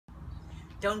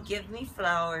Don't give me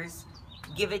flowers.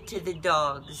 Give it to the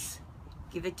dogs.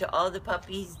 Give it to all the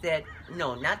puppies that,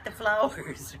 no, not the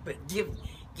flowers, but give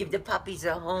the puppies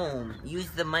a home. Use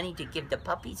the money to give the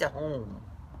puppies a home.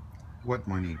 What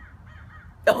money?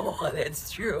 Oh,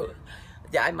 that's true.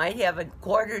 I might have a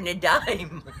quarter and a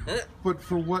dime. But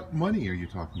for what money are you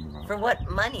talking about? For what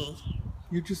money?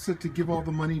 You just said to give all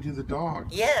the money to the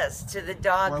dogs. Yes, to the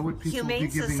Dog Why would people Humane be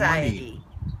giving Society. money?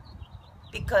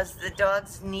 Because the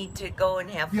dogs need to go and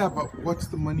have Yeah, but what's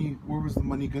the money? Where was the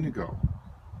money gonna go?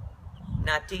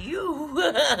 Not to you.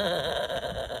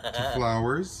 To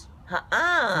flowers?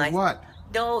 Uh-uh. For what?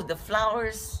 No, the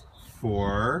flowers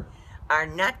For? are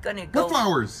not going to go... What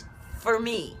flowers? For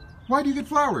me. Why do you get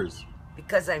flowers?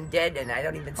 Because I'm dead and I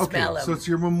don't even smell them. So it's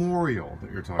your memorial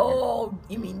that you're talking about. Oh,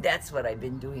 you mean that's what I've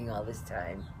been doing all this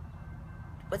time?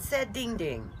 What's that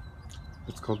ding-ding?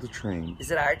 It's called the train. Is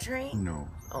it our train? No.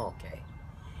 Oh, okay.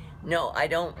 No, I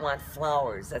don't want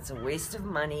flowers. That's a waste of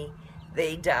money.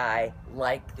 They die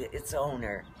like its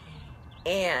owner.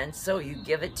 And so you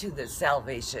give it to the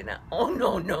Salvation. Oh,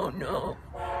 no, no, no.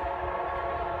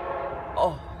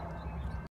 Oh.